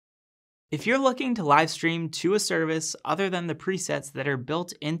If you're looking to live stream to a service other than the presets that are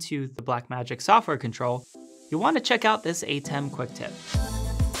built into the Blackmagic software control, you'll want to check out this ATEM quick tip.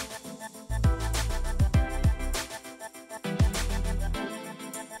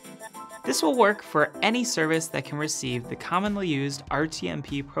 This will work for any service that can receive the commonly used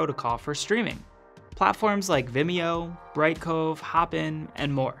RTMP protocol for streaming. Platforms like Vimeo, Brightcove, Hopin,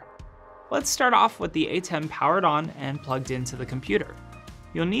 and more. Let's start off with the ATEM powered on and plugged into the computer.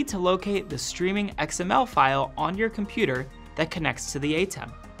 You'll need to locate the Streaming.xml file on your computer that connects to the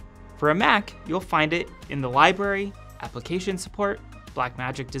ATEM. For a Mac, you'll find it in the Library, Application Support,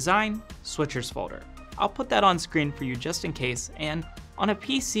 Blackmagic Design, Switchers folder. I'll put that on screen for you just in case, and on a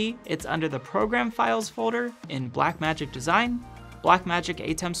PC, it's under the Program Files folder in Blackmagic Design, Blackmagic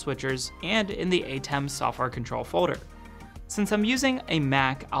ATEM Switchers, and in the ATEM Software Control folder. Since I'm using a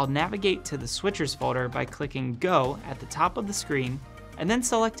Mac, I'll navigate to the Switchers folder by clicking Go at the top of the screen and then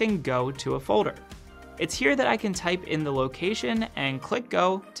selecting Go to a folder. It's here that I can type in the location and click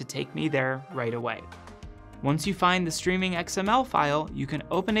Go to take me there right away. Once you find the Streaming.xml file, you can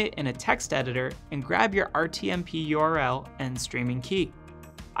open it in a text editor and grab your RTMP URL and streaming key.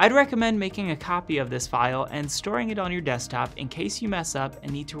 I'd recommend making a copy of this file and storing it on your desktop in case you mess up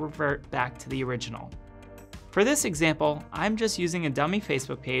and need to revert back to the original. For this example, I'm just using a dummy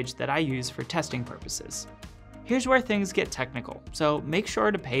Facebook page that I use for testing purposes. Here's where things get technical, so make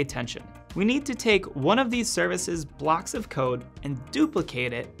sure to pay attention. We need to take one of these services' blocks of code and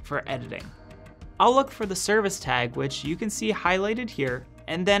duplicate it for editing. I'll look for the service tag, which you can see highlighted here,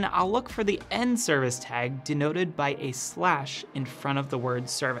 and then I'll look for the end service tag denoted by a slash in front of the word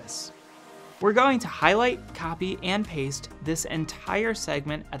service. We're going to highlight, copy, and paste this entire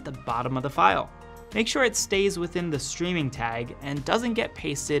segment at the bottom of the file. Make sure it stays within the streaming tag and doesn't get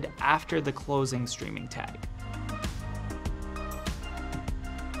pasted after the closing streaming tag.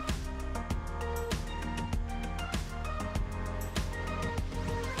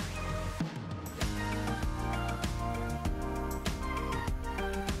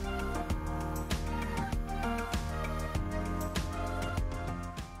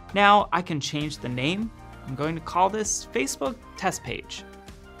 Now I can change the name. I'm going to call this Facebook test page.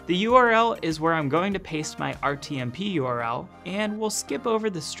 The URL is where I'm going to paste my RTMP URL, and we'll skip over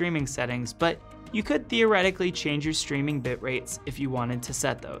the streaming settings, but you could theoretically change your streaming bit rates if you wanted to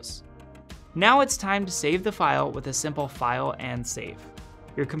set those. Now it's time to save the file with a simple file and save.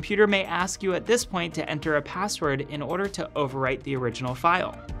 Your computer may ask you at this point to enter a password in order to overwrite the original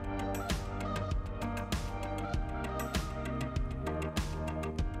file.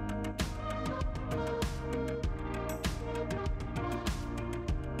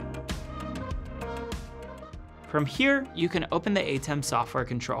 From here, you can open the ATEM software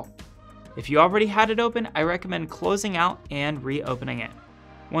control. If you already had it open, I recommend closing out and reopening it.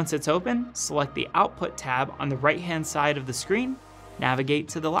 Once it's open, select the Output tab on the right-hand side of the screen, navigate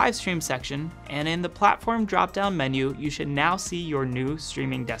to the live stream section, and in the platform drop-down menu, you should now see your new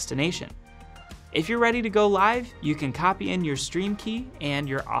streaming destination. If you're ready to go live, you can copy in your stream key and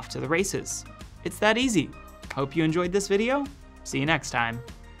you're off to the races. It's that easy. Hope you enjoyed this video. See you next time.